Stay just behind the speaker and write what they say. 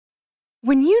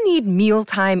When you need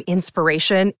mealtime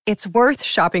inspiration, it's worth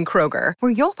shopping Kroger,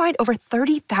 where you'll find over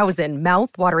 30,000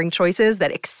 mouth-watering choices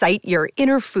that excite your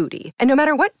inner foodie. And no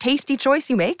matter what tasty choice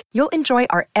you make, you'll enjoy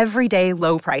our everyday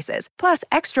low prices, plus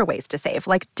extra ways to save,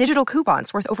 like digital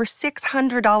coupons worth over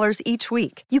 $600 each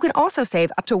week. You can also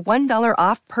save up to $1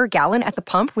 off per gallon at the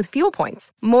pump with fuel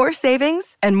points. More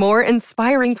savings and more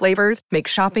inspiring flavors make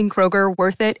shopping Kroger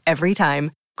worth it every time.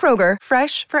 Kroger,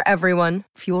 fresh for everyone.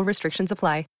 Fuel restrictions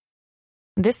apply.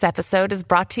 This episode is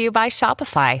brought to you by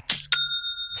Shopify.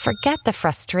 Forget the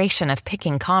frustration of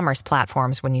picking commerce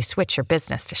platforms when you switch your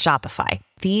business to Shopify,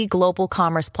 the global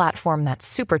commerce platform that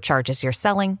supercharges your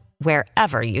selling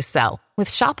wherever you sell. With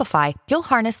Shopify, you'll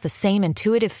harness the same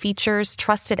intuitive features,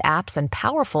 trusted apps, and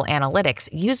powerful analytics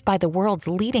used by the world's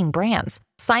leading brands.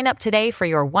 Sign up today for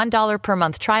your $1 per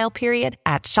month trial period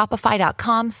at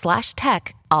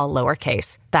shopify.com/tech, all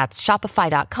lowercase. That's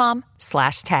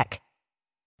shopify.com/tech.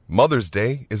 Mother's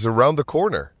Day is around the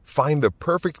corner. Find the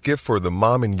perfect gift for the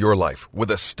mom in your life with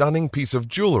a stunning piece of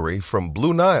jewelry from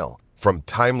Blue Nile. From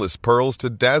timeless pearls to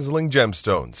dazzling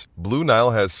gemstones, Blue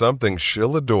Nile has something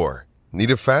she'll adore.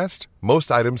 Need it fast?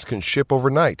 Most items can ship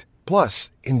overnight.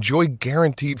 Plus, enjoy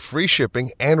guaranteed free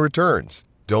shipping and returns.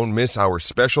 Don't miss our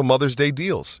special Mother's Day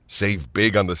deals. Save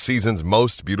big on the season's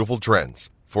most beautiful trends.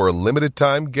 For a limited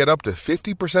time, get up to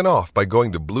 50% off by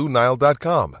going to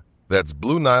BlueNile.com. That's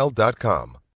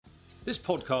BlueNile.com. This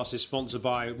podcast is sponsored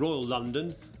by Royal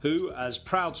London, who, as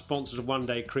proud sponsors of One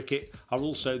Day Cricket, are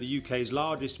also the UK's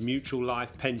largest mutual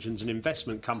life pensions and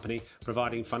investment company,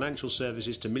 providing financial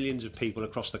services to millions of people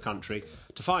across the country.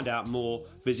 To find out more,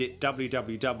 visit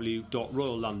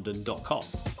www.royallondon.com.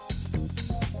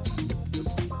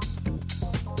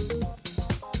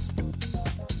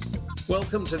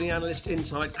 Welcome to the Analyst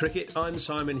Inside Cricket. I'm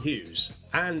Simon Hughes.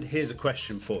 And here's a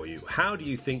question for you. How do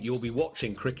you think you'll be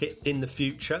watching cricket in the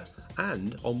future?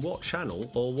 And on what channel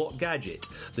or what gadget?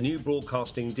 The new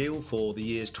broadcasting deal for the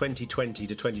years 2020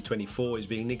 to 2024 is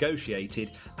being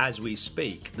negotiated as we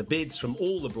speak. The bids from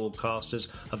all the broadcasters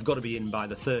have got to be in by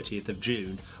the 30th of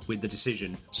June, with the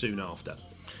decision soon after.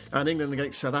 And England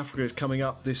against South Africa is coming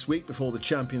up this week before the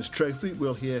Champions Trophy.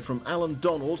 We'll hear from Alan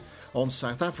Donald on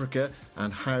South Africa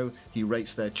and how he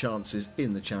rates their chances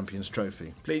in the Champions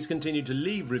Trophy. Please continue to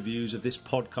leave reviews of this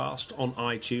podcast on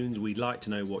iTunes. We'd like to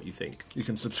know what you think. You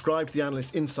can subscribe to the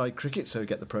Analyst Inside Cricket so you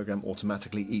get the programme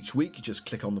automatically each week. You just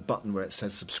click on the button where it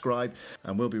says subscribe,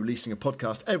 and we'll be releasing a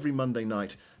podcast every Monday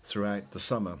night throughout the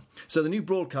summer. So the new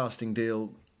broadcasting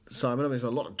deal, Simon, there's a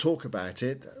lot to talk about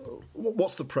it.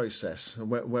 What's the process?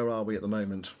 Where are we at the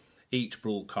moment? Each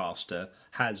broadcaster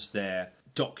has their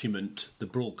document, the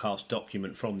broadcast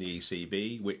document from the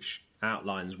ECB, which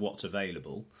outlines what's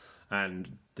available,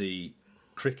 and the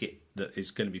cricket that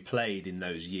is going to be played in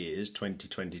those years,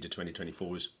 2020 to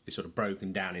 2024, is sort of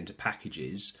broken down into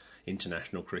packages: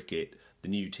 international cricket, the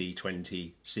new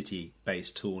T20,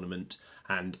 city-based tournament,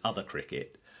 and other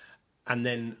cricket. And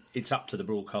then it's up to the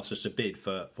broadcasters to bid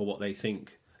for what they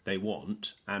think they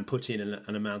want and put in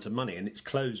an amount of money. And it's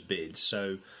closed bids,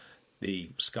 so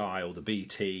the Sky or the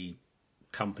BT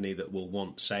company that will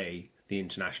want, say, the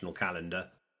international calendar,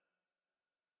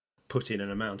 put in an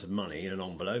amount of money in an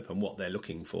envelope and what they're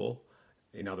looking for.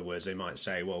 In other words, they might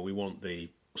say, well, we want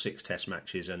the 6 test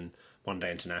matches and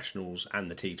one-day internationals and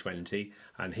the T20,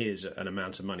 and here's an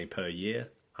amount of money per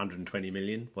year, 120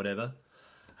 million, whatever.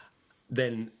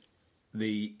 Then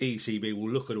the ECB will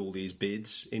look at all these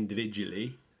bids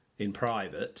individually in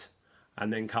private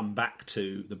and then come back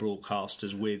to the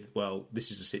broadcasters with, well, this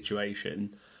is the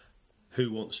situation.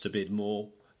 Who wants to bid more?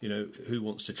 You know, who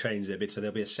wants to change their bid? So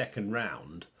there'll be a second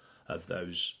round of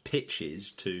those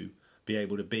pitches to be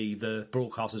able to be the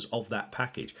broadcasters of that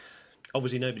package.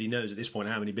 Obviously, nobody knows at this point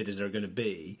how many bidders there are going to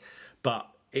be,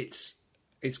 but there's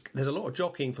a lot of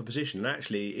jockeying for position, and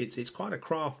actually it's quite a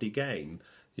crafty game.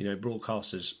 You know,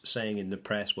 broadcasters saying in the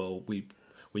press, well, we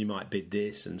might bid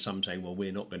this, and some saying, well,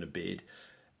 we're not going to bid.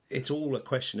 It's all a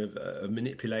question of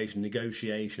manipulation,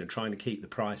 negotiation, and trying to keep the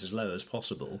price as low as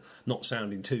possible, not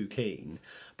sounding too keen.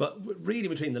 But reading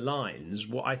between the lines,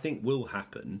 what I think will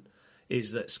happen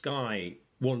is that Sky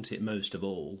want it most of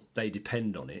all. They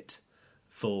depend on it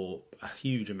for a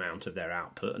huge amount of their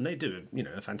output, and they do,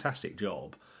 a fantastic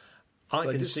job.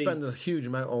 They did spend a huge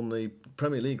amount on the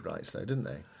Premier League rights, though, didn't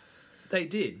they? They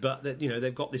did, but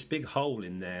they've got this big hole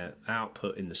in their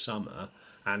output in the summer,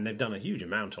 and they've done a huge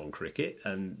amount on cricket,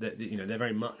 and they're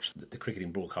very much the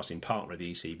cricketing broadcasting partner of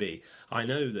the ECB. I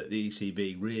know that the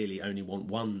ECB really only want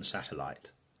one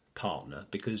satellite partner,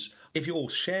 because if you're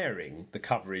sharing the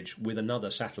coverage with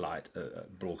another satellite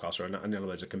broadcaster, in other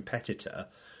words, a competitor,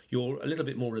 you're a little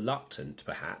bit more reluctant,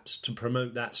 perhaps, to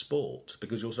promote that sport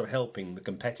because you're sort of helping the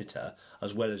competitor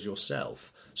as well as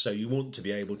yourself. So you want to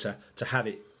be able to have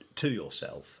it to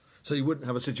yourself. So you wouldn't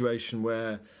have a situation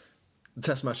where the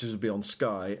Test matches would be on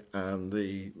Sky and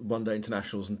the one-day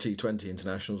internationals and T20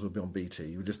 internationals would be on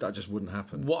BT. That just wouldn't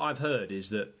happen. What I've heard is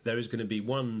that there is going to be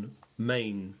one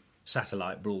main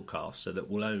satellite broadcaster that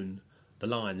will own the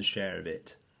lion's share of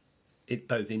it,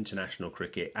 both international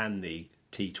cricket and the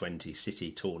T20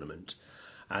 City tournament,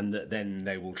 and that then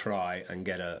they will try and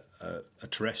get a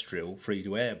terrestrial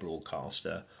free-to-air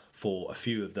broadcaster for a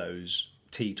few of those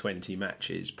T20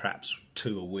 matches, perhaps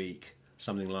 2 a week,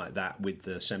 something like that, with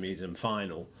the semis and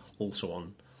final also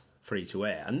on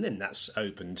free-to-air. And then that's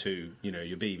open to,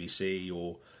 your BBC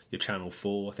or your Channel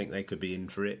 4. I think they could be in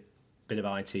for it. Bit of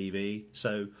ITV.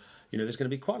 So, there's going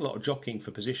to be quite a lot of jockeying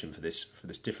for position for this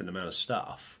different amount of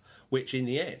stuff, which in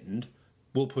the end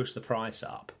will push the price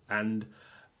up. And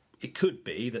it could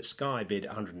be that Sky bid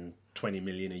 120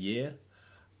 million a year,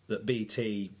 that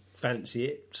BT fancy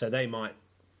it, so they might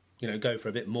go for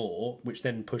a bit more, which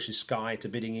then pushes Sky to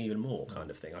bidding even more, kind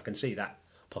of thing. I can see that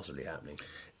possibly happening.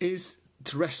 Is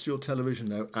terrestrial television,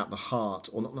 though, at the heart,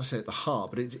 or not necessarily at the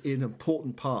heart, but it's an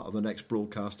important part of the next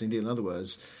broadcasting deal? In other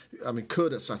words,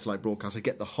 could a satellite broadcaster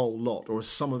get the whole lot, or is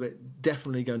some of it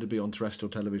definitely going to be on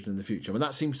terrestrial television in the future?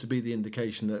 That seems to be the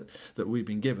indication that we've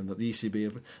been given, that the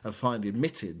ECB have finally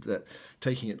admitted that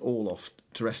taking it all off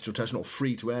terrestrial television or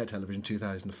free-to-air television in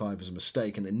 2005 was a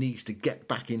mistake, and it needs to get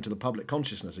back into the public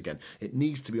consciousness again. It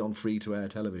needs to be on free-to-air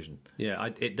television. Yeah,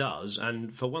 it does,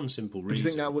 and for one simple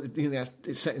reason. Do you think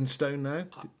it's set in stone now?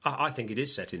 I think it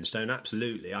is set in stone,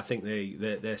 absolutely. I think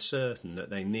they're certain that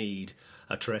they need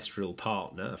a terrestrial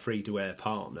partner, a free-to-air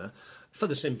partner, for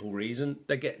the simple reason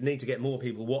they need to get more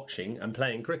people watching and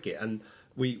playing cricket. And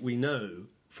we know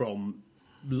from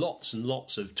lots and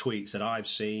lots of tweets that I've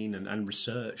seen and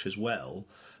research as well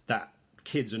that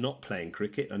kids are not playing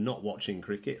cricket and not watching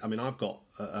cricket. I've got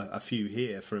a few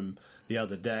here from the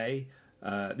other day.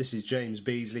 This is James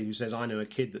Beasley, who says, I know a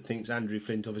kid that thinks Andrew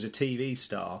Flintoff is a TV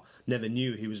star, never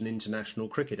knew he was an international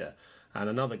cricketer. And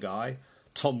another guy,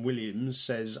 Tom Williams,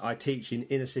 says, I teach in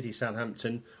inner city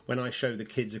Southampton. When I show the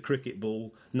kids a cricket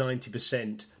ball,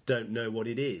 90% don't know what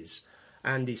it is.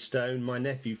 Andy Stone, my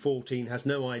nephew, 14, has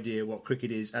no idea what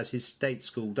cricket is, as his state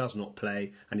school does not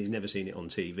play and he's never seen it on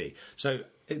TV. So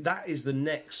that is the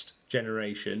next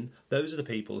generation. Those are the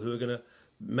people who are going to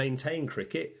maintain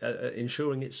cricket,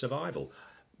 ensuring its survival.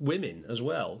 Women as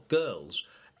well, girls.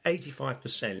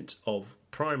 85% of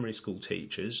primary school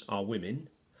teachers are women.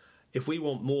 If we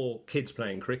want more kids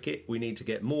playing cricket, we need to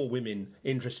get more women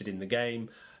interested in the game,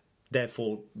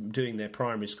 therefore doing their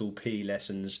primary school PE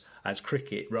lessons as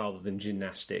cricket rather than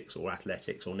gymnastics or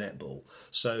athletics or netball.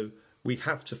 So we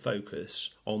have to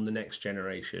focus on the next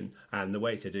generation, and the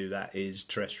way to do that is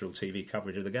terrestrial TV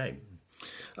coverage of the game.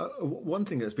 One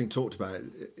thing that's been talked about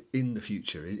in the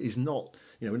future is not,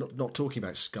 we're not talking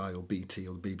about Sky or BT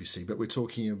or the BBC, but we're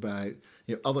talking about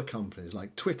other companies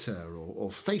like Twitter or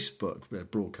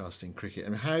Facebook broadcasting cricket.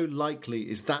 And how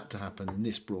likely is that to happen in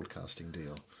this broadcasting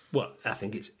deal? Well, I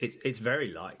think it's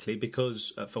very likely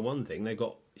because, for one thing, they've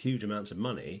got huge amounts of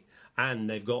money and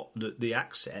they've got the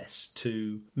access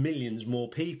to millions more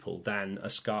people than a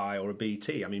Sky or a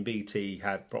BT. BT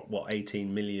had,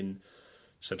 18 million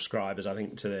subscribers, I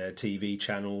think, to their TV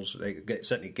channels. They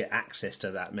certainly get access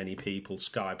to that many people.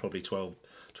 Sky probably 12,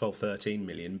 13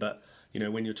 million. But,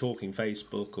 when you're talking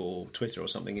Facebook or Twitter or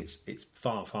something, it's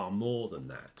far, far more than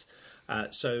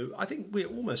that. So I think we're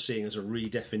almost seeing as a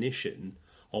redefinition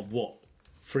of what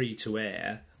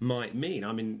free-to-air might mean.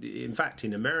 In fact,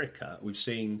 in America, we've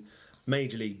seen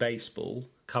Major League Baseball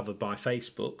covered by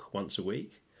Facebook once a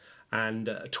week. And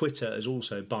Twitter is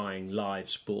also buying live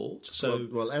sport. So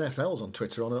well, NFL's on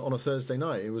Twitter on a Thursday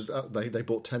night. It was they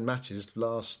bought 10 matches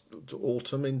last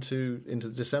autumn into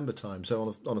December time.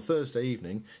 So on a Thursday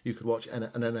evening, you could watch an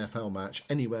NFL match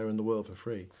anywhere in the world for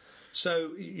free.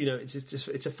 So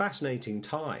it's a fascinating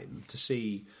time to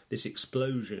see this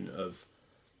explosion of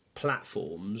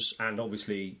platforms, and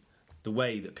obviously the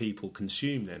way that people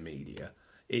consume their media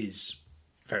is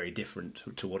very different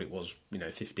to what it was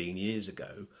 15 years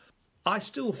ago. I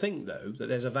still think, though, that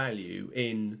there's a value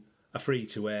in a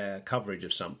free-to-air coverage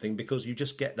of something because you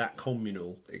just get that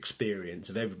communal experience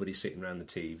of everybody sitting around the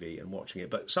TV and watching it.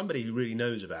 But somebody who really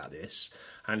knows about this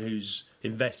and who's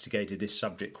investigated this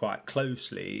subject quite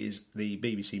closely is the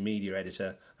BBC media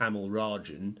editor Amol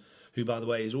Rajan, who, by the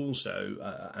way, is also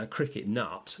a cricket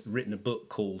nut, written a book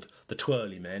called The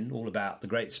Twirly Men, all about the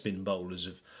great spin bowlers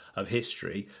of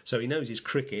history. So he knows his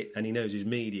cricket and he knows his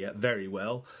media very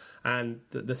well. And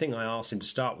the thing I asked him to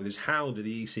start with is, how do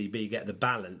the ECB get the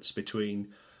balance between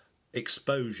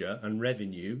exposure and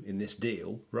revenue in this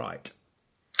deal right?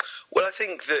 Well, I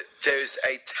think that there's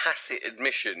a tacit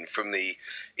admission from the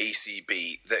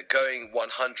ECB that going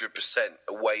 100%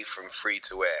 away from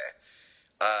free-to-air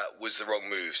was the wrong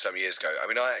move some years ago. I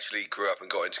mean, I actually grew up and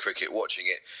got into cricket watching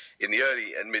it in the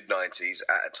early and mid-90s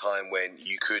at a time when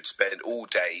you could spend all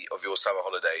day of your summer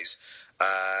holidays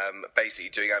basically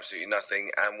doing absolutely nothing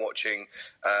and watching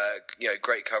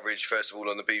great coverage, first of all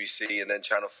on the BBC and then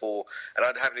Channel 4, and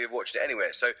I'd happily have watched it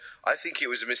anywhere. So I think it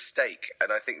was a mistake,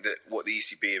 and I think that what the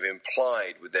ECB have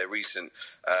implied with their recent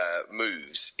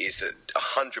moves is that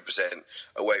 100%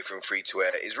 away from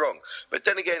free-to-air is wrong. But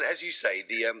then again, as you say,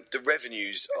 the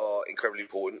revenues are incredibly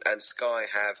important, and Sky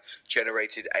have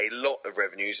generated a lot of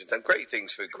revenues and done great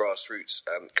things for grassroots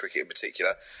cricket in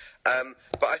particular.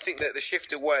 But I think that the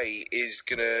shift away is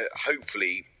going to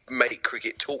hopefully make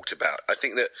cricket talked about. I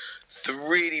think that the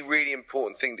really, really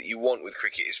important thing that you want with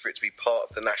cricket is for it to be part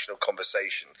of the national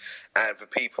conversation, and for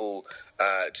people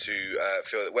to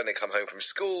feel that when they come home from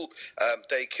school,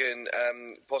 they can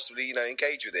possibly,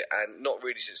 engage with it. And not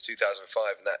really since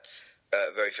 2005 and that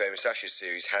very famous Ashes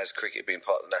series has cricket been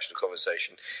part of the national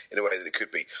conversation in a way that it could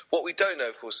be. What we don't know,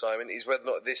 of course, Simon, is whether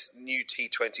or not this new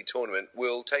T20 tournament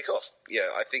will take off.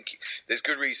 I think there's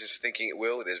good reasons for thinking it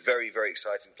will. There's very, very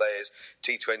exciting players.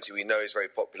 T20 we know is very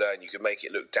popular, and you can make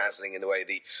it look dazzling in the way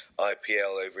the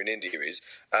IPL over in India is.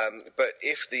 But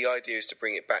if the idea is to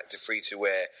bring it back to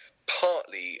free-to-air,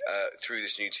 partly through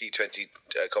this new T20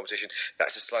 competition,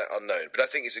 that's a slight unknown. But I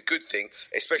think it's a good thing,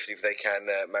 especially if they can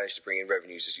manage to bring in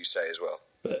revenues, as you say, as well.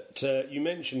 But you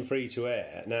mentioned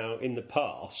free-to-air. Now, in the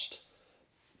past,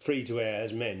 free-to-air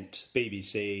has meant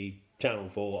BBC, Channel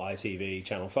 4, ITV,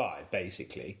 Channel 5,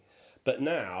 basically. But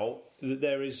now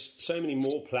there is so many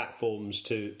more platforms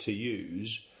to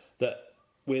use that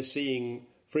we're seeing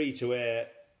free-to-air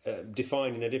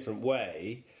defined in a different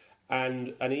way,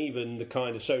 and even the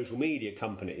kind of social media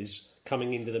companies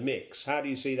coming into the mix. How do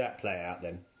you see that play out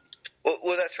then?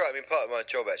 Well, that's right. I mean, part of my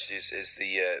job actually is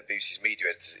the BBC's media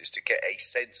editor, is to get a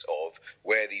sense of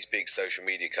where these big social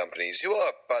media companies, who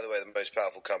are, by the way, the most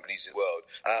powerful companies in the world,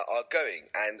 are going.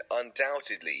 And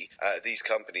undoubtedly, these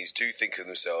companies do think of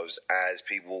themselves as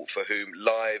people for whom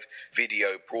live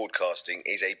video broadcasting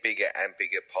is a bigger and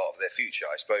bigger part of their future.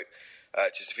 I spoke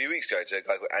just a few weeks ago to a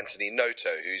guy called Anthony Noto,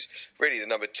 who's really the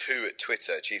number 2 at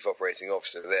Twitter, Chief Operating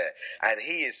Officer there. And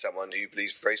he is someone who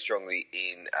believes very strongly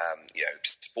in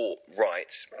sport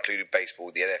rights, including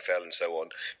baseball, the NFL and so on,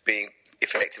 being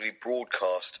effectively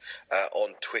broadcast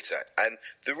on Twitter. And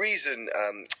the reason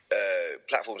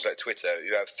platforms like Twitter,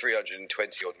 who have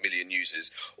 320 odd million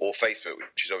users, or Facebook,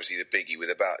 which is obviously the biggie with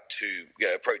about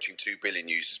approaching 2 billion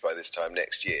users by this time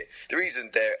next year, the reason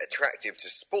they're attractive to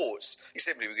sports is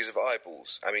simply because of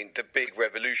eyeballs. I mean, the big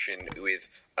revolution with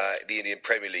the Indian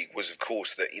Premier League was, of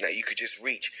course, that you could just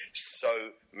reach so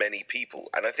many people.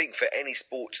 And I think for any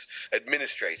sports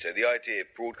administrator, the idea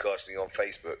of broadcasting on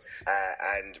Facebook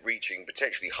and reaching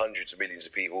potentially hundreds of millions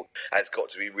of people has got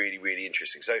to be really, really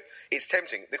interesting. So it's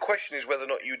tempting. The question is whether or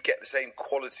not you'd get the same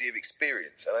quality of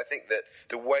experience. And I think that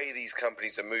the way these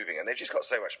companies are moving, and they've just got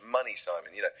so much money,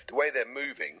 Simon, the way they're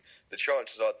moving, the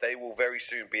chances are they will very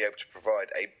soon be able to provide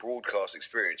a broadcast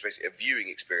experience, basically a viewing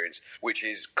experience, which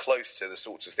is close to the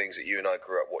sorts of things that you and I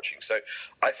grew up watching. So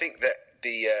I think that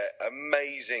the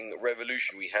amazing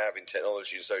revolution we have in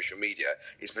technology and social media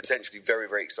is potentially very,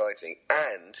 very exciting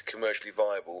and commercially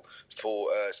viable for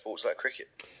sports like cricket.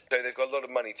 So they've got a lot of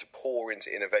money to pour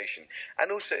into innovation.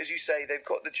 And also, as you say, they've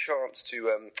got the chance to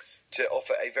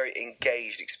offer a very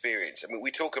engaged experience. I mean,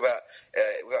 we talk about,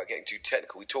 without getting too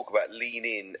technical, we talk about lean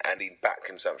in and in back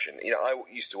consumption. I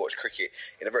used to watch cricket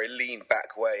in a very lean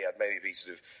back way. I'd maybe be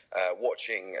sort of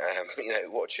watching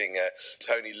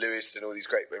Tony Lewis and all these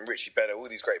great, and Richie Bennett, all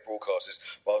these great broadcasters,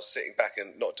 while sitting back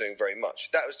and not doing very much.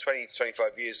 That was 20 to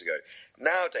 25 years ago.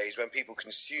 Nowadays, when people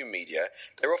consume media,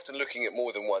 they're often looking at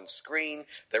more than one screen.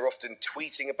 They're often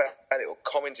tweeting about it or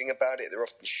commenting about it. They're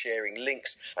often sharing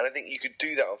links. And I think you could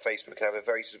do that on Facebook and have a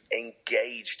very sort of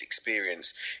engaged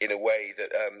experience in a way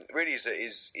that really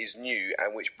is new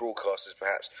and which broadcasters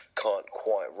perhaps can't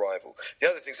quite rival. The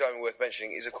other thing, Simon, worth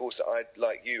mentioning is, of course, that I,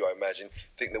 like you, I imagine,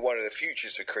 think that one of the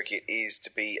futures for cricket is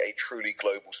to be a truly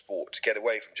global sport, to get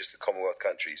away from just the Commonwealth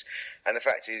countries. And the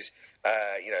fact is,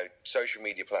 social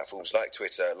media platforms like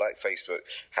Twitter, like Facebook,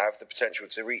 have the potential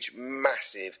to reach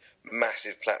massive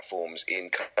platforms in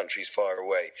countries far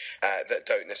away that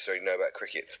don't necessarily know about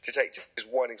cricket. To take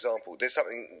just one example, there's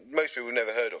something most people have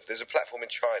never heard of. There's a platform in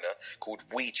China called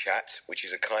WeChat, which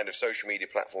is a kind of social media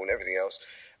platform and everything else,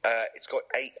 it's got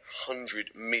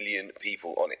 800 million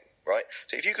people on it, right?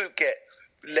 So if you could get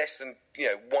less than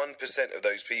 1% of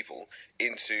those people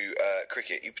into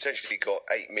cricket, you potentially got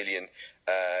 8 million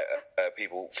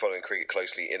people following cricket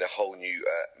closely in a whole new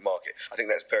market. I think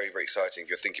that's very, very exciting if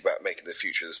you're thinking about making the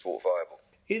future of the sport viable.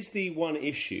 Is the one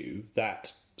issue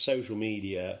that social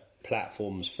media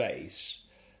platforms face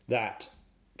that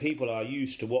people are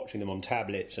used to watching them on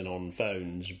tablets and on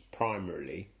phones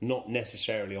primarily, not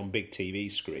necessarily on big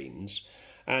TV screens,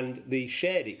 and the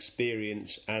shared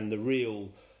experience and the real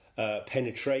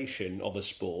penetration of a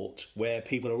sport where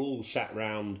people are all sat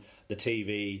round the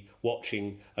TV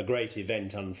watching a great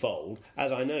event unfold,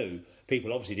 as I know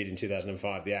people obviously did in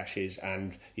 2005, the Ashes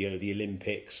and the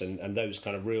Olympics and those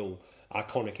kind of real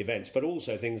iconic events, but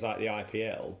also things like the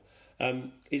IPL.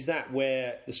 Is that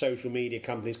where the social media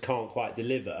companies can't quite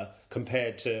deliver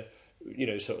compared to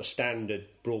sort of standard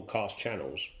broadcast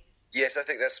channels? Yes, I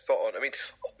think that's spot on. I mean,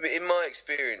 in my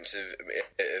experience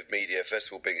of media, first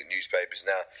of all being at newspapers,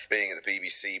 now being at the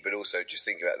BBC, but also just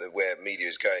thinking about where media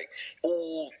is going,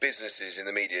 all businesses in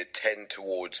the media tend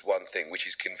towards one thing, which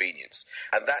is convenience.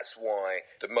 And that's why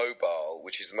the mobile,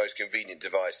 which is the most convenient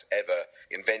device ever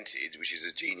invented, which is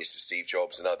a genius of Steve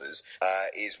Jobs and others,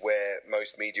 is where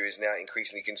most media is now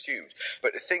increasingly consumed.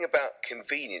 But the thing about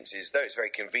convenience is, though it's very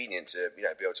convenient to be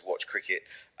able to watch cricket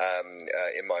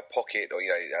in my pocket, or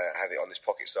have it on this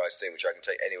pocket-sized thing, which I can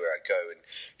take anywhere I go, and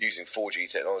using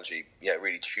 4G technology,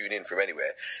 really tune in from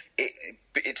anywhere.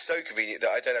 It's so convenient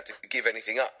that I don't have to give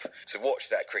anything up to watch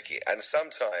that cricket. And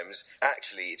sometimes,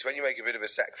 actually, it's when you make a bit of a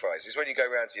sacrifice. It's when you go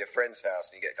round to your friend's house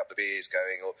and you get a couple of beers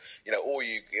going,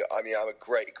 I'm a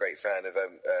great fan of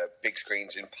big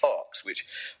screens in parks, which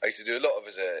I used to do a lot of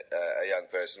as a young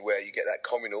person, where you get that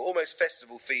communal, almost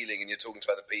festival feeling, and you're talking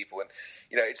to other people, and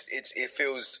it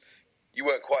feels. You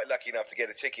weren't quite lucky enough to get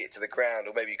a ticket to the ground,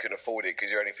 or maybe you couldn't afford it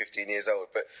because you're only 15 years old,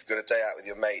 but you've got a day out with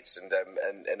your mates and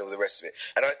all the rest of it.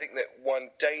 And I think that one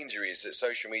danger is that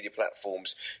social media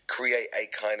platforms create a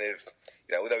kind of,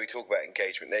 although we talk about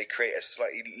engagement, they create a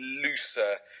slightly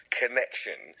looser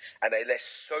connection and a less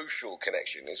social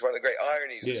connection. It's one of the great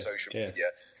ironies of social media.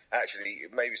 Actually,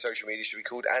 maybe social media should be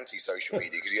called anti-social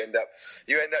media, because you end up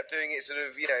doing it sort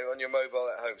of on your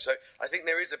mobile at home. So I think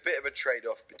there is a bit of a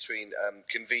trade-off between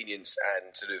convenience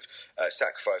and sort of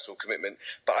sacrifice or commitment.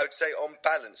 But I would say, on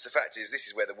balance, the fact is this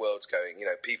is where the world's going.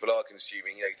 People are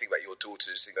consuming. You think about your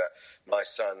daughters, think about my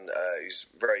son, who's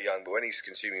very young, but when he's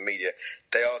consuming media,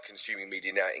 they are consuming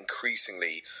media now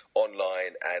increasingly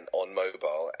online and on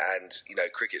mobile. And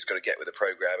cricket's got to get with the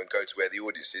programme and go to where the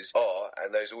audiences are,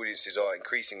 and those audiences are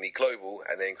increasingly global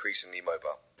and they're increasingly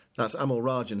mobile. That's Amol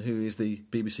Rajan, who is the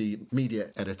BBC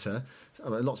media editor.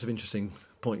 Lots of interesting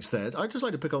points there. I'd just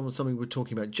like to pick on something we were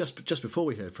talking about just before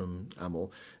we heard from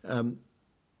Amol.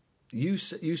 You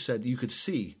said you could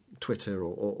see Twitter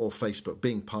or Facebook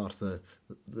being part of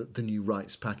the new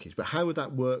rights package, but how would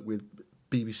that work with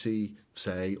BBC,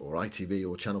 say, or ITV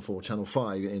or Channel 4 or Channel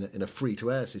 5 in a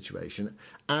free-to-air situation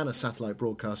and a satellite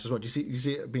broadcast as well? Do you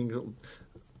see it being sort of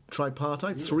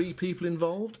tripartite, three people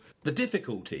involved? The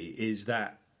difficulty is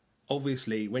that,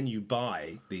 obviously, when you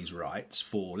buy these rights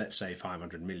for, let's say,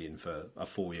 500 million for a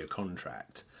 4-year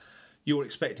contract, you're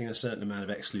expecting a certain amount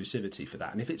of exclusivity for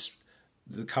that. And if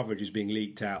the coverage is being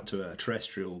leaked out to a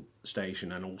terrestrial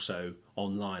station and also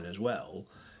online as well,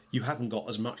 you haven't got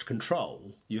as much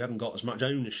control, you haven't got as much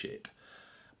ownership.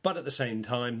 But at the same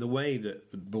time, the way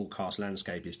that the broadcast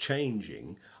landscape is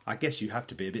changing, I guess you have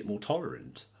to be a bit more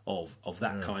tolerant of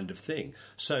that kind of thing.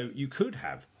 So you could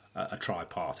have a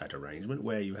tripartite arrangement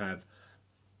where you have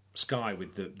Sky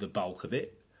with the bulk of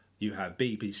it, you have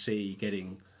BBC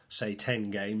getting, say,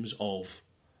 10 games of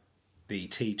the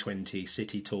T20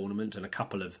 City tournament and a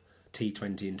couple of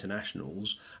T20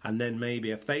 internationals, and then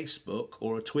maybe a Facebook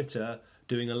or a Twitter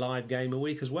doing a live game a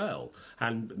week as well,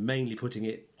 and mainly putting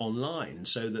it online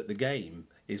so that the game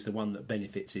is the one that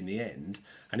benefits in the end,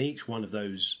 and each one of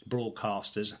those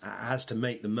broadcasters has to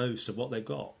make the most of what they've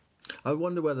got. I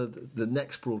wonder whether the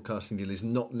next broadcasting deal is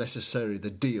not necessarily the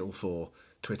deal for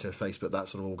Twitter, Facebook, that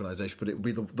sort of organisation, but it would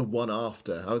be the one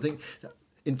after. I think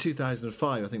in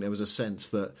 2005, I think there was a sense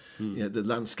that the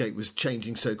landscape was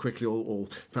changing so quickly, or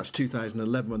perhaps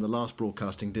 2011 when the last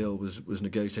broadcasting deal was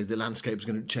negotiated, the landscape was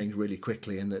going to change really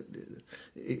quickly, and that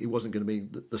it wasn't going to be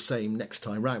the same next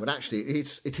time round. But actually,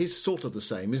 it is sort of the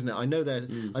same, isn't it? I know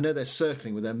they're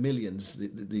circling with their millions,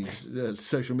 these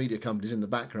social media companies in the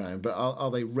background, but are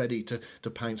they ready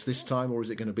to pounce this time, or is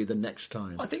it going to be the next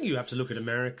time? I think you have to look at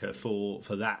America for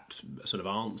that sort of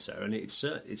answer, and it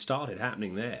started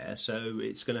happening there, so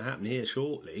it's going to happen here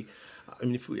shortly. I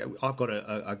mean, I've got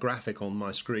a graphic on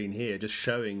my screen here just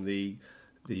showing the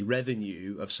the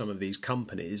revenue of some of these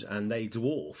companies, and they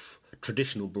dwarf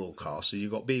traditional broadcasters.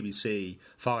 You've got BBC,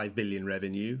 5 billion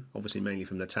revenue, obviously mainly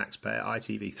from the taxpayer,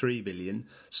 ITV 3 billion,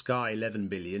 Sky 11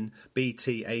 billion,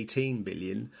 BT 18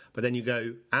 billion, but then you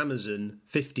go Amazon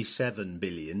 57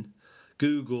 billion,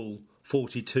 Google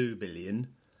 42 billion,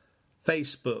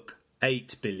 Facebook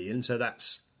 8 billion, so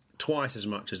that's twice as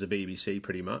much as the BBC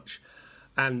pretty much.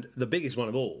 And the biggest one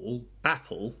of all,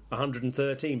 Apple,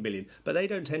 113 billion. But they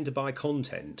don't tend to buy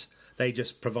content. They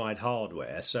just provide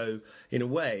hardware. So, in a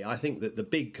way, I think that the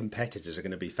big competitors are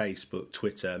going to be Facebook,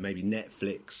 Twitter, maybe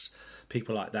Netflix,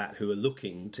 people like that who are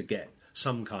looking to get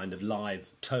some kind of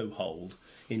live toehold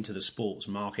into the sports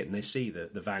market, and they see the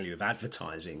value of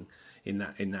advertising in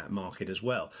that market as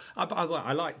well.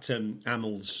 I liked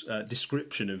Amel's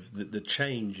description of the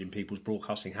change in people's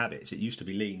broadcasting habits. It used to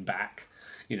be lean back,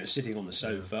 sitting on the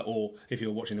sofa, or if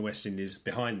you're watching the West Indies,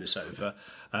 behind the sofa.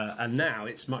 And now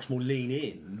it's much more lean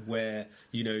in, where,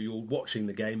 you're watching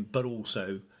the game, but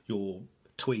also you're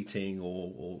tweeting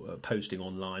or posting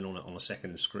online on a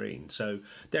second screen. So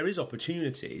there is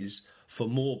opportunities for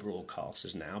more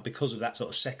broadcasters now because of that sort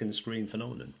of second screen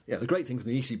phenomenon. Yeah, the great thing from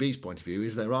the ECB's point of view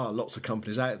is there are lots of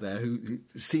companies out there who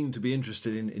seem to be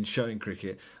interested in showing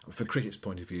cricket. From cricket's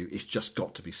point of view, it's just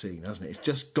got to be seen, hasn't it? It's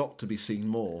just got to be seen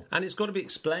more. And it's got to be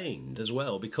explained as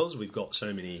well, because we've got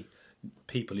so many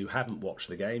people who haven't watched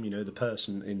the game. The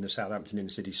person in the Southampton inner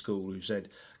city school who said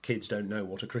kids don't know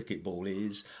what a cricket ball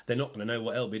is, they're not going to know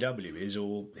what LBW is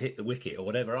or hit the wicket or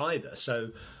whatever either. So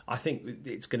I think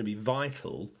it's going to be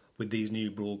vital with these new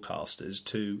broadcasters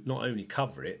to not only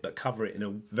cover it, but cover it in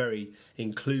a very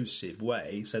inclusive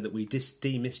way so that we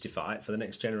demystify it for the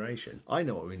next generation. I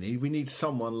know what we need. We need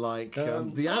someone like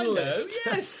the analyst. I know,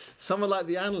 yes. Someone like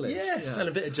the analyst. Yes, yeah. And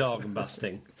a bit of jargon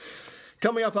busting.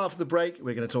 Coming up after the break,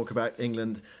 we're going to talk about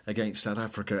England against South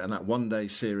Africa and that one-day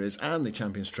series and the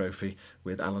Champions Trophy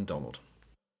with Alan Donald.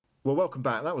 Well, welcome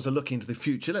back. That was a look into the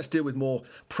future. Let's deal with more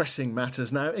pressing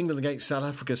matters now. England against South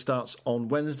Africa starts on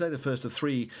Wednesday, the first of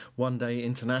 3 one-day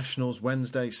internationals,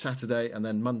 Wednesday, Saturday and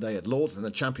then Monday at Lord's, and the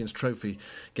Champions Trophy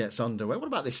gets underway. What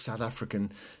about this South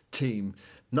African team?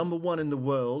 Number 1 in the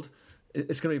world.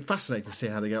 It's going to be fascinating to see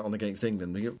how they get on against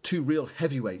England. We get 2 real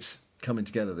heavyweights coming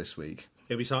together this week.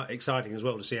 It'll be exciting as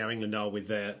well to see how England are with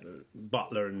their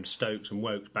Butler and Stokes and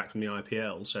Wokes back from the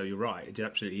IPL. So you're right, it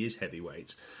absolutely is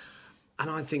heavyweights. And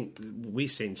I think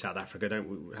we've seen South Africa,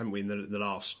 haven't we, in the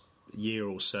last year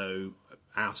or so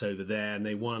out over there, and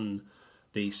they won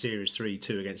the Series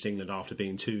 3-2 against England after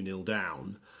being 2-0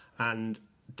 down, and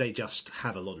they just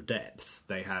have a lot of depth.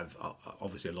 They have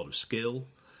obviously a lot of skill.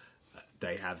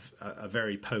 They have a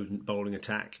very potent bowling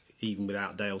attack, even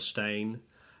without Dale Steyn.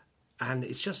 And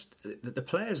it's just the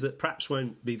players that perhaps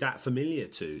won't be that familiar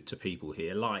to people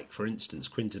here, like, for instance,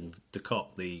 Quinton de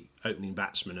Kock, the opening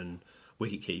batsman and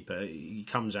wicketkeeper. He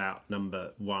comes out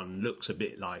number 1, looks a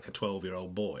bit like a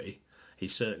 12-year-old boy.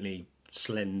 He's certainly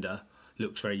slender,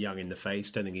 looks very young in the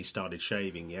face. Don't think he's started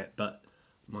shaving yet, but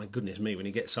my goodness me, when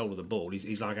he gets hold of the ball,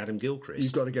 he's like Adam Gilchrist.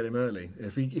 You've got to get him early.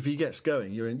 If he gets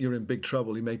going, you're in big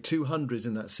trouble. He made 200s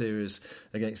in that series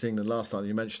against England last night.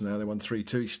 You mentioned there they won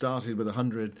 3-2. He started with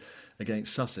 100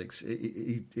 against Sussex.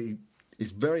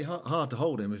 It's very hard to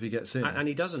hold him if he gets in. And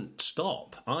he doesn't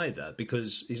stop either,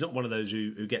 because he's not one of those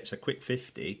who gets a quick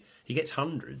 50. He gets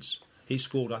hundreds. He's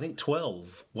scored, I think,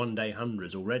 12 one-day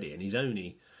hundreds already, and he's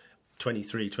only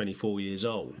 23, 24 years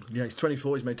old. Yeah, he's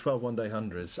 24, he's made 12 one-day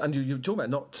hundreds. And you're talking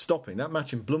about not stopping. That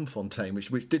match in Bloemfontein,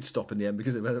 which did stop in the end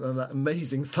because of that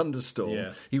amazing thunderstorm,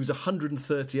 yeah. He was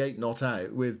 138 not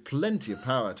out with plenty of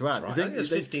power to add. Right. I think there's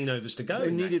 15 overs to go.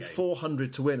 They needed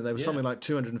 400 to win, and they were something like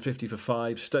 250 for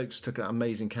 5. Stokes took that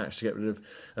amazing catch to get rid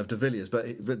of de Villiers.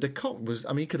 But de Kock was,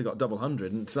 he could have got double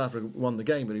 100, and South Africa won the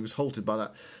game, but he was halted by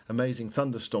that amazing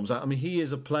thunderstorms. He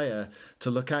is a player to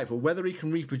look out for. Whether he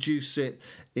can reproduce it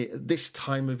this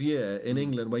time of year in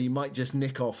England, where you might just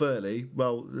nick off early,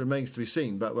 well, remains to be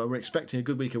seen. But we're expecting a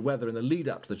good week of weather in the lead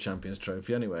up to the Champions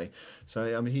Trophy anyway.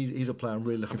 So he's a player I'm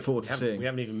really looking forward to seeing. We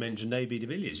haven't even mentioned AB de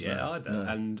Villiers yet either. No.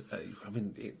 And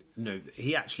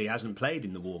he actually hasn't played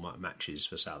in the warm-up matches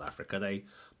for South Africa. They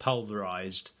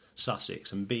pulverised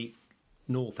Sussex and beat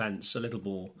Northants a little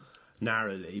more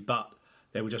narrowly, but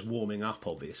they were just warming up,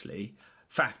 obviously.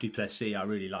 Faf du Plessis I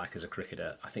really like as a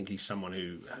cricketer. I think he's someone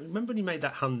who... Remember when he made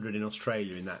that 100 in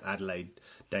Australia in that Adelaide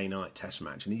day-night test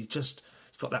match? And he's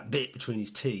got that bit between his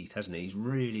teeth, hasn't he? He's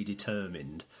really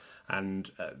determined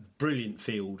and a brilliant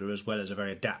fielder as well as a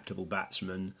very adaptable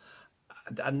batsman.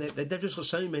 And they've just got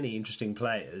so many interesting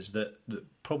players that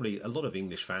probably a lot of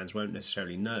English fans won't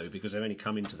necessarily know because they've only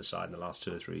come into the side in the last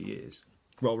 2 or 3 years.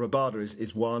 Well, Rabada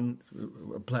is one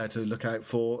player to look out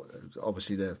for.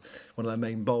 Obviously, they're one of their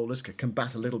main bowlers, can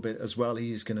bat a little bit as well.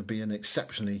 He's going to be an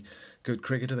exceptionally good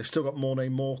cricketer. They've still got Morne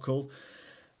Morkel.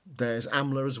 There's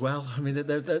Amla as well. I mean,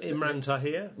 Imran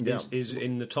Tahir is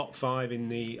in the top 5 in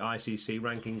the ICC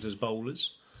rankings as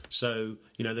bowlers. So,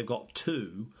 they've got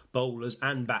 2 bowlers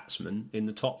and batsmen in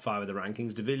the top 5 of the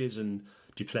rankings. De Villiers and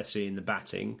du Plessis in the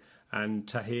batting, and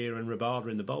Tahir and Rabada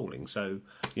in the bowling. So,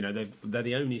 they're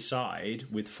the only side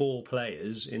with 4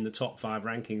 players in the top 5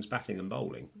 rankings batting and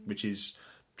bowling, which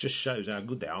just shows how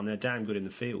good they are, and they're damn good in the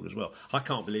field as well. I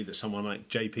can't believe that someone like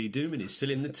JP Dooman is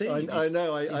still in the team. I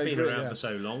know. He's been agree, around for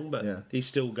so long, but he's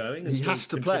still going. He has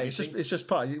to play. It's just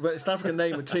part. It's an African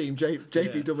name of team. JP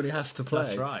Dooman, he has to play.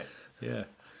 That's right. Yeah,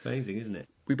 amazing, isn't it?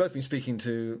 We've both been speaking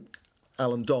to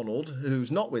Alan Donald,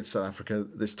 who's not with South Africa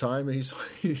this time. He's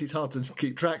hard to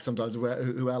keep track sometimes of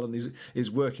who Alan is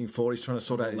working for. He's trying to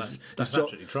sort out his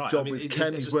job with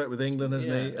Ken. He's worked with England,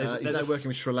 hasn't he? He's now working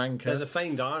with Sri Lanka. There's a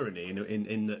feigned irony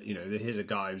in that, here's a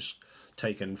guy who's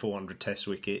taken 400 Test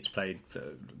wickets, played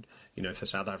for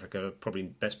South Africa probably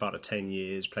best part of 10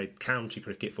 years, played county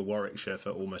cricket for Warwickshire for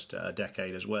almost a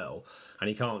decade as well, and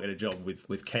he can't get a job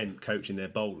with Kent coaching their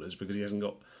bowlers because he hasn't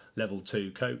got level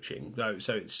 2 coaching.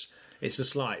 So it's a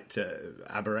slight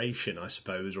aberration, I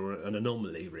suppose, or an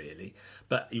anomaly, really.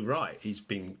 But you're right, he's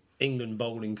been England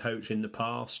bowling coach in the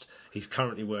past. He's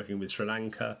currently working with Sri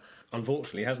Lanka.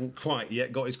 Unfortunately, hasn't quite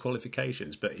yet got his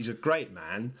qualifications, but he's a great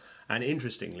man. And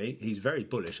interestingly, he's very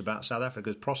bullish about South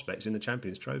Africa's prospects in the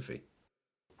Champions Trophy.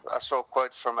 I saw a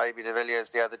quote from A.B. de Villiers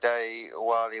the other day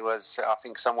while he was, I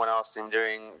think someone asked him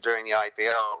during the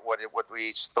IPL what were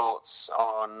his thoughts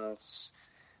on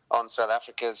South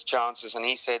Africa's chances, and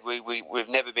he said we've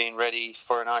never been ready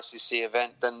for an ICC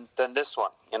event than this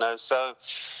one. So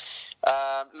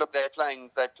look, they're playing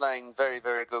very,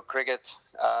 very good cricket.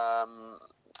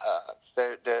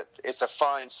 It's a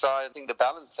fine side. I think the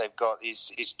balance they've got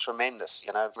is tremendous.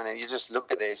 You just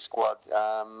look at their squad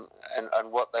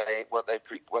and what they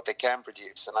can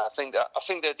produce, and I think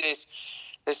that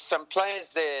there's some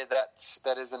players there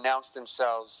that has announced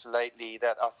themselves lately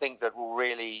that I think that will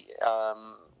really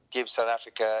give South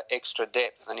Africa extra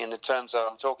depth. And in the terms of,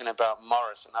 I'm talking about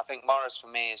Morris, and I think Morris for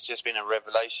me has just been a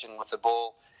revelation with the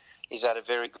ball. He's had a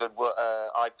very good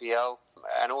IPL,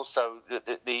 and also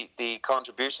the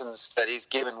contributions that he's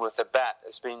given with the bat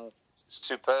has been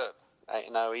superb.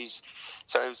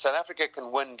 So South Africa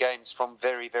can win games from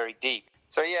very, very deep.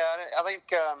 So yeah, I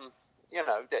think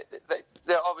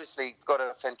they're obviously got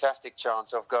a fantastic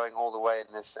chance of going all the way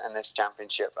in this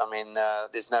championship. I mean,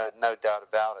 there's no doubt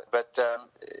about it. But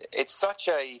it's such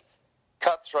a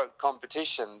cutthroat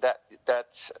competition that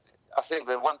I think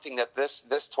the one thing that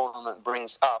this tournament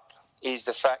brings up is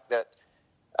the fact that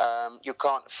you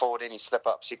can't afford any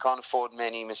slip-ups. You can't afford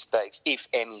many mistakes, if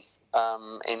any,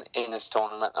 in this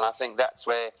tournament. And I think that's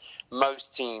where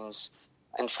most teams,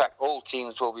 in fact, all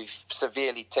teams will be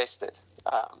severely tested.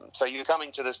 So you come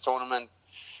into this tournament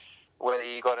where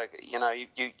you got to,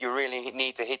 you really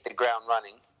need to hit the ground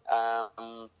running.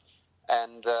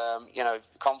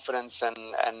 Confidence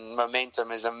and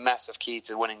momentum is a massive key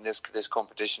to winning this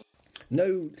competition.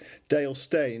 No Dale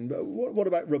Steyn, but what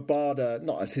about Rabada,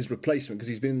 not as his replacement, because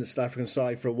he's been in the South African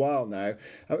side for a while now.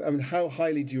 I mean, how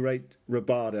highly do you rate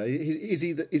Rabada? Is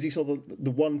he sort of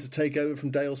the one to take over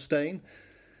from Dale Steyn?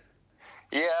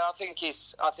 Yeah, I think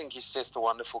he's just a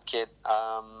wonderful kid.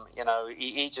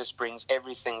 He just brings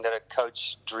everything that a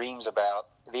coach dreams about: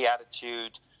 the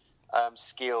attitude,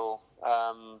 skill,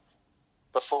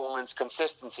 performance,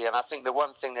 consistency. And I think the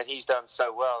one thing that he's done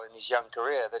so well in his young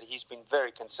career, that he's been very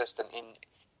consistent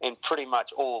in pretty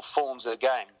much all forms of the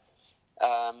game.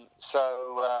 And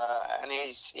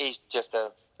he's just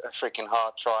a freaking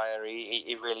hard trier.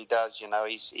 He really does.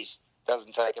 He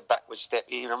doesn't take a backward step.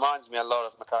 He reminds me a lot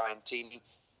of Makhaya Ntini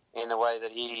in the way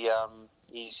that he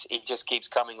just keeps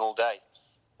coming all day.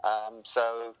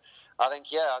 So I think,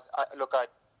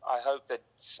 I hope that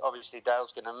obviously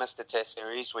Dale's going to miss the Test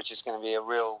series, which is going to be a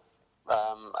real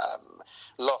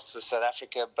loss for South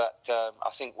Africa. But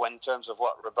I think in terms of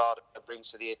what Rabada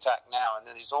brings to the attack now, and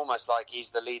then it's almost like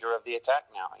he's the leader of the attack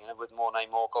now, with Morne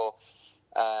Morkel,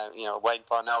 Wayne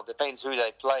Parnell. Depends who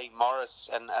they play, Morris,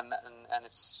 and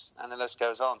the list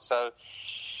goes on. So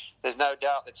there's no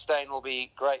doubt that Steyn will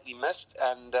be greatly missed.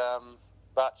 And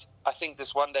but I think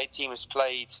this one-day team has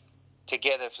played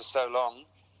together for so long,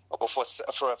 or for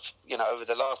over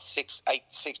the last 6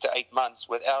 to 8 months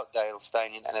without Dale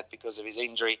Steyn in it because of his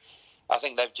injury. I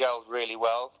think they've gelled really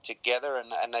well together,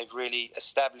 and they've really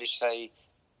established a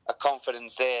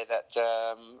confidence there that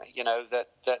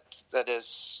that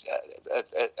is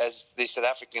as the South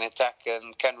African attack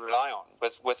can rely on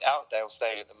without Dale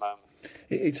Steyn at the moment.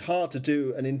 It's hard to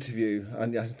do an interview,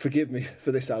 and forgive me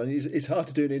for this, Alan. It's hard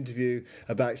to do an interview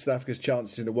about South Africa's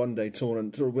chances in a one-day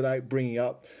tournament without bringing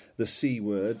up the C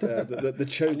word, the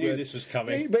choke word. I knew this was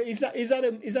coming. But is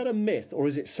that a myth, or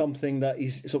is it something that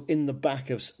is sort of in the back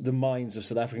of the minds of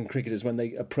South African cricketers when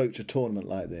they approach a tournament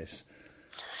like this?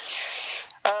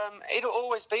 It'll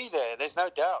always be there. There's no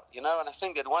doubt, And I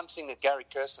think that one thing that Gary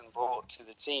Kirsten brought to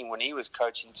the team when he was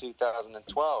coach in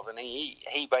 2012, and he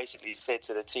basically said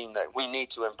to the team that we need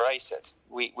to embrace it.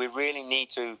 We really need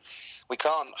to. We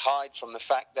can't hide from the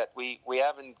fact that we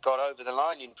haven't got over the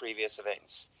line in previous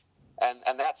events, and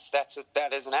that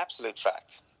is an absolute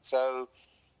fact. So.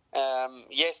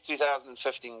 Yes,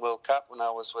 2015 World Cup when I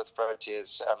was with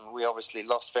Proteas, we obviously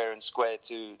lost fair and square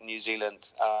to New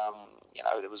Zealand.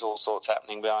 There was all sorts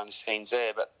happening behind the scenes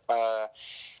there, but I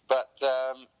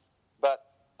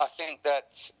think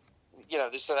that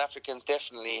the South Africans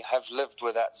definitely have lived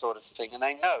with that sort of thing, and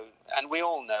they know, and we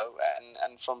all know,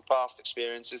 and from past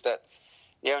experiences that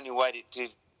the only way to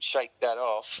shake that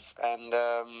off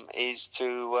is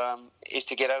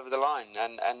to get over the line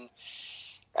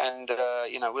and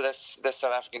with this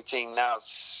South African team now,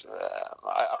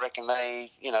 I reckon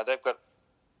they've got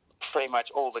pretty much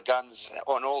all the guns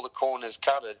on all the corners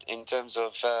covered in terms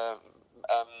of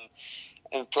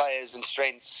in players and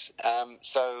strengths.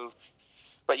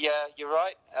 But yeah, you're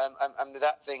right.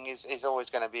 That thing is always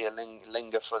going to be a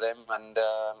linger for them, and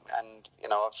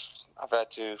I've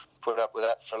had to put up with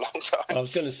that for a long time. I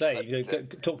was going to say,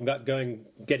 talking about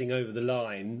getting over the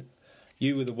line,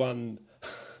 you were the one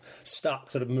stuck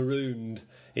sort of marooned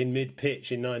in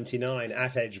mid-pitch in 99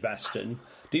 at Edgbaston.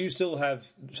 Do you still have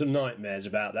some nightmares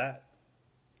about that?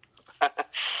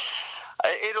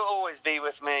 It'll always be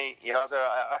with me,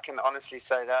 I can honestly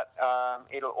say that.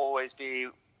 It'll always be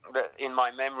in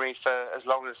my memory for as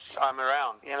long as I'm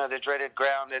around. The dreaded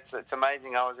ground, it's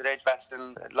amazing. I was at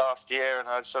Edgbaston last year and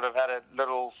I sort of had a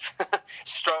little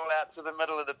stroll out to the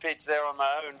middle of the pitch there on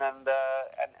my own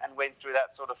and went through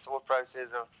that sort of thought process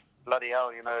of bloody hell,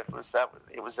 it was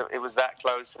that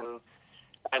close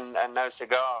and no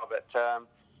cigar. But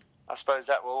I suppose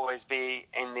that will always be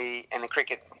in the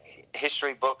cricket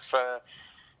history books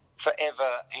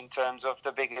forever in terms of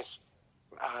the biggest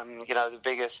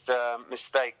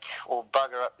mistake or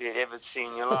bugger up you'd ever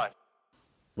seen in your life.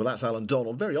 Well, that's Alan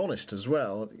Donald, very honest as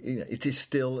well. It is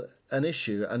still an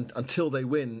issue, and until they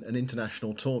win an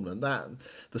international tournament,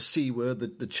 the C word,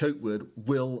 the choke word,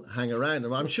 will hang around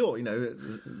them. I'm sure,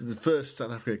 the first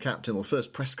South Africa captain or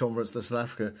first press conference that South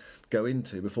Africa go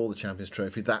into before the Champions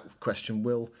Trophy, that question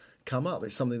will come up.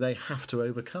 It's something they have to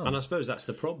overcome. And I suppose that's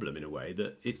the problem, in a way,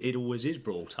 that it always is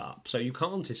brought up. So you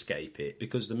can't escape it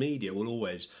because the media will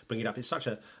always bring it up. It's such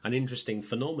an interesting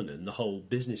phenomenon, the whole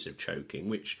business of choking,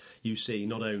 which you see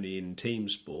not only in team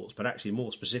sports, but actually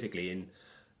more specifically in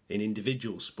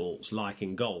individual sports, like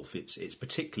in golf. It's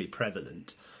particularly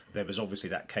prevalent. There was obviously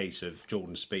that case of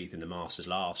Jordan Spieth in the Masters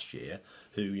last year,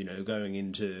 who, going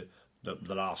into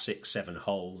the last 6-7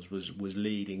 holes was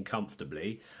leading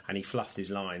comfortably, and he fluffed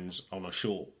his lines on a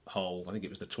short hole. I think it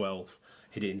was the 12th,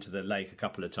 hit it into the lake a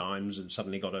couple of times and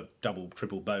suddenly got a double,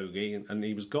 triple bogey, and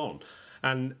he was gone.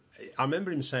 And I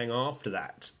remember him saying after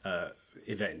that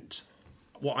event,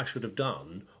 what I should have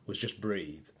done was just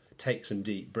breathe, take some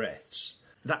deep breaths.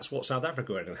 That's what South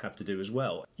Africa are going to have to do as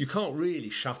well. You can't really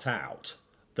shut out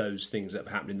those things that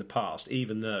have happened in the past,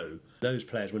 even though those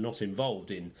players were not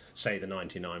involved in, say, the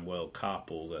 99 World Cup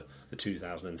or the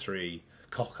 2003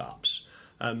 cock-ups.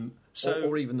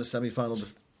 Or even the semi-final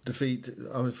defeat.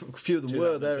 I mean, a few of them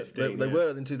were there. They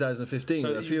were in 2015.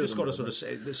 So you've just got to sort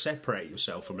of separate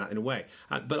yourself from that in a way.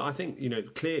 But I think,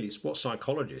 clearly what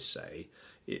psychologists say,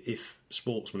 if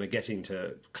sportsmen are getting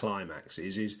to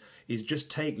climaxes, is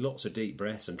just take lots of deep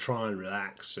breaths and try and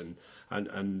relax and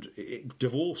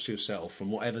divorce yourself from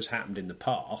whatever's happened in the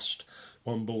past,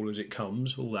 one ball as it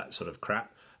comes, all that sort of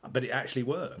crap. But it actually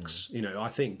works. I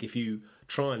think if you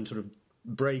try and sort of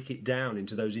break it down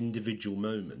into those individual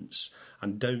moments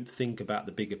and don't think about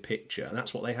the bigger picture, and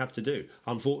that's what they have to do.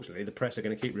 Unfortunately, the press are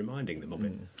going to keep reminding them of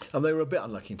it. And they were a bit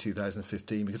unlucky in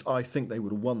 2015 because I think they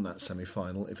would have won that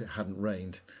semi-final if it hadn't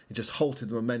rained. It just halted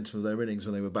the momentum of their innings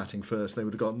when they were batting first. They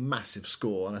would have got a massive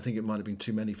score, and I think it might have been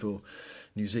too many for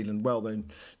New Zealand. Well, though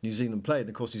New Zealand played, and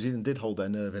of course New Zealand did hold their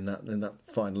nerve in that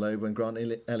final over when Grant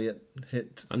Elliott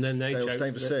hit and then Dale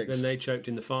Steyn for 6. Then they choked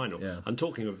in the final. Yeah. And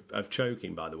talking of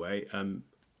choking, by the way,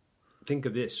 think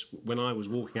of this. When I was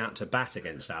walking out to bat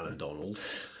against Alan Donald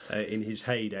in his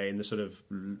heyday in the sort of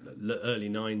early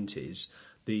 90s,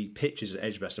 the pitches at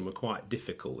Edgbaston were quite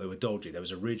difficult. They were dodgy. There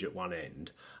was a ridge at one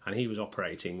end, and he was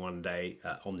operating one day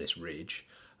on this ridge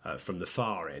from the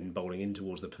far end, bowling in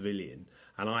towards the pavilion,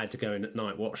 and I had to go in at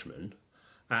night watchman,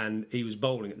 and he was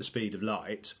bowling at the speed of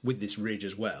light with this ridge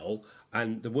as well.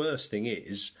 And the worst thing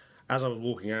is, as I was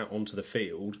walking out onto the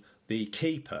field, the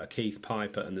keeper, Keith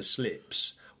Piper, and the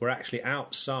slips were actually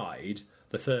outside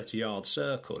the 30-yard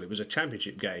circle. It was a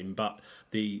championship game, but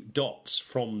the dots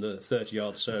from the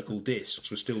 30-yard circle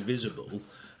discs were still visible,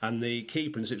 and the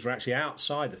keeper and slips were actually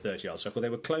outside the 30-yard circle. They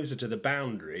were closer to the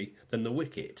boundary than the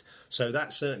wicket, so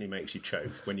that certainly makes you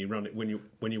choke when you run it when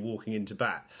you're walking into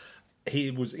bat.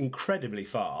 He was incredibly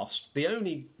fast. The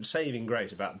only saving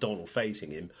grace about Donald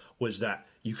facing him was that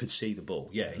you could see the ball.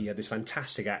 Yeah, he had this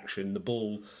fantastic action. The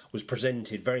ball was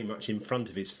presented very much in front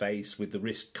of his face with the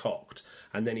wrist cocked,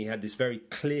 and then he had this very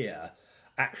clear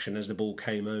action as the ball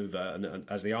came over and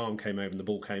as the arm came over and the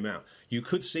ball came out. You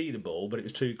could see the ball, but it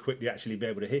was too quick to actually be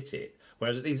able to hit it.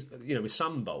 Whereas at least, with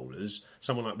some bowlers,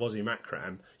 someone like Wasim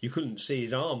Akram, you couldn't see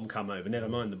his arm come over, never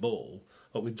mind the ball.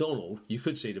 But with Donald, you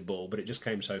could see the ball, but it just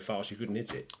came so fast you couldn't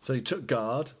hit it. So he took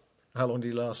guard. How long did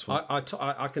he last for?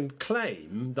 I can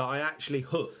claim that I actually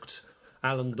hooked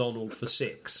Alan Donald for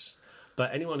 6.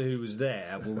 But anyone who was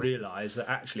there will realise that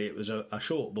actually it was a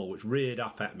short ball which reared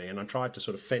up at me, and I tried to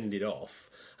sort of fend it off,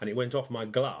 and it went off my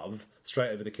glove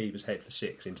straight over the keeper's head for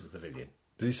 6 into the pavilion.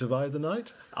 Did he survive the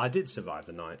night? I did survive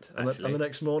the night, actually. And the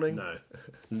next morning? No.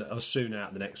 I was soon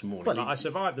out the next morning. Well, I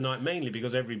survived the night mainly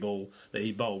because every ball that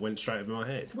he bowled went straight over my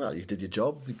head. Well, you did your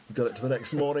job. You got it to the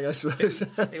next morning, I suppose.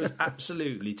 It was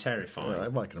absolutely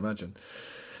terrifying. I can imagine.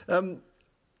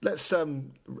 Let's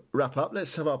wrap up.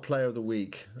 Let's have our Player of the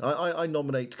Week. I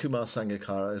nominate Kumar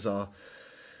Sangakkara as our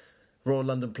Royal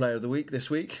London Player of the Week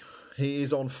this week. He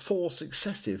is on 4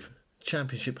 successive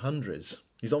Championship hundreds.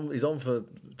 He's on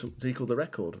to equal the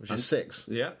record, which is 6.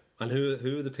 Yeah. And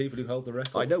who are the people who hold the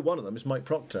record? I know one of them is Mike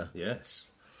Proctor. Yes.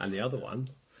 And the other one,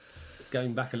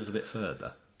 going back a little bit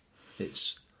further,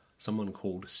 it's someone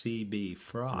called C.B.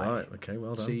 Fry. Right, OK,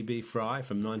 well done. C.B. Fry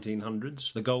from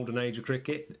 1900s, the golden age of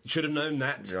cricket. Should have known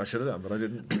that. Yeah, I should have done, but I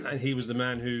didn't. And he was the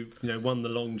man who won the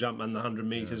long jump and the 100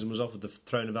 metres and was offered the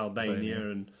throne of Albania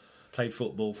and played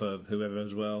football for whoever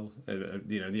as well.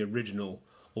 The original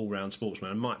all-round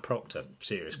sportsman. And Mike Proctor,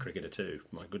 serious cricketer too.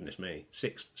 My goodness me,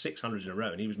 600s in a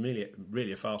row, and he was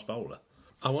really a fast bowler.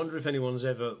 I wonder if anyone's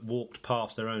ever walked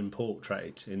past their own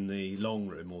portrait in the long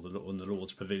room or on the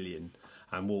Lord's Pavilion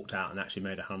and walked out and actually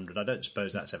made 100. I don't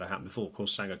suppose that's ever happened before. Of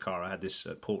course, Sangakkara had this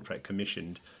portrait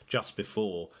commissioned just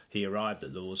before he arrived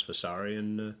at Lord's for Surrey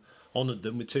and honoured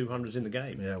them with 200s in the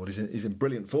game. Yeah, well, he's in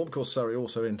brilliant form. Of course, Surrey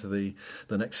also into the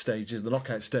next stages, the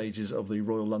knockout stages of the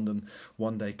Royal London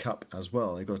One Day Cup as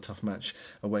well. They've got a tough match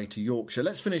away to Yorkshire.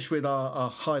 Let's finish with our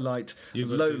highlight,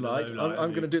 low light.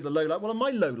 I'm going to do the low light. Well,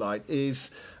 my low light is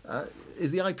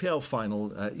the IPL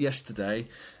final yesterday.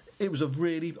 I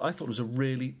thought it was a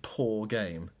really poor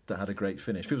game that had a great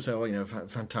finish. People say,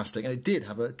 fantastic. And it did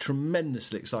have a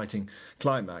tremendously exciting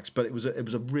climax, but it was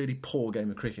a really poor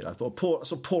game of cricket. I thought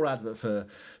poor advert for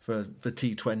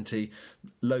T20,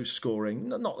 low scoring,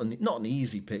 not an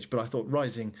easy pitch, but I thought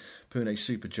Rising Pune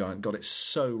Supergiant got it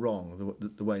so wrong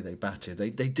the way they batted. They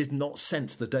did not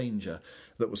sense the danger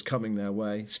that was coming their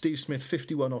way. Steve Smith,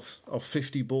 51 off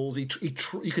 50 balls. You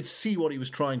could see what he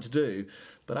was trying to do,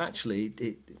 but actually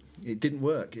it didn't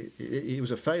work. It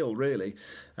was a fail, really.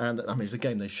 And I mean, it's a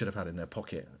game they should have had in their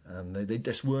pocket. And they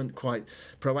just weren't quite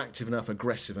proactive enough,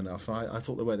 aggressive enough. I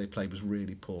thought the way they played was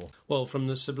really poor. Well, from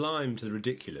the sublime to the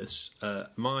ridiculous,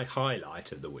 my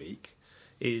highlight of the week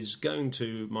is going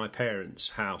to my parents'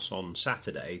 house on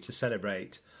Saturday to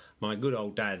celebrate my good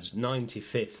old dad's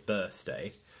 95th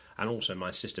birthday and also my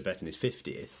sister Bettany's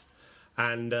 50th.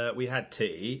 And we had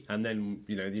tea, and then,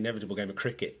 the inevitable game of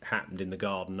cricket happened in the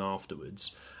garden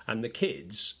afterwards. And the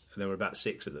kids, there were about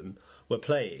 6 of them, were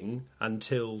playing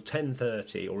until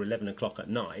 10:30 or 11 o'clock at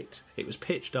night. It was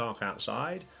pitch dark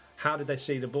outside. How did they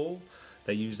see the ball?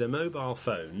 They used their mobile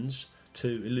phones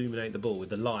to illuminate the ball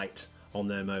with the light on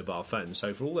their mobile phones.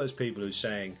 So for all those people who are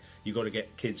saying you've got to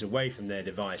get kids away from their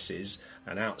devices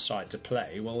and outside to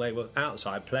play, well, they were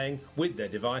outside playing with their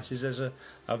devices as a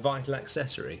vital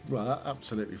accessory. Well,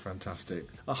 absolutely fantastic.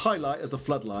 A highlight of the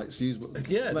floodlights used.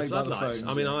 Yeah, the floodlights.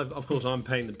 I mean, of course, I'm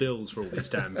paying the bills for all these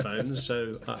damn phones,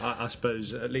 so I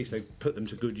suppose at least they put them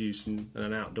to good use in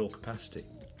an outdoor capacity.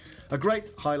 A great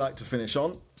highlight to finish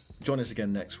on. Join us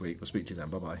again next week. We'll speak to you then.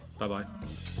 Bye-bye. Bye-bye.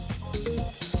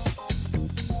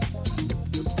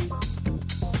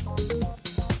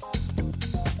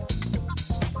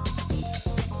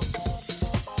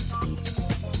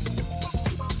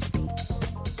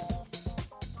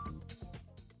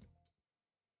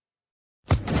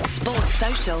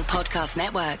 Social Podcast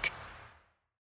Network.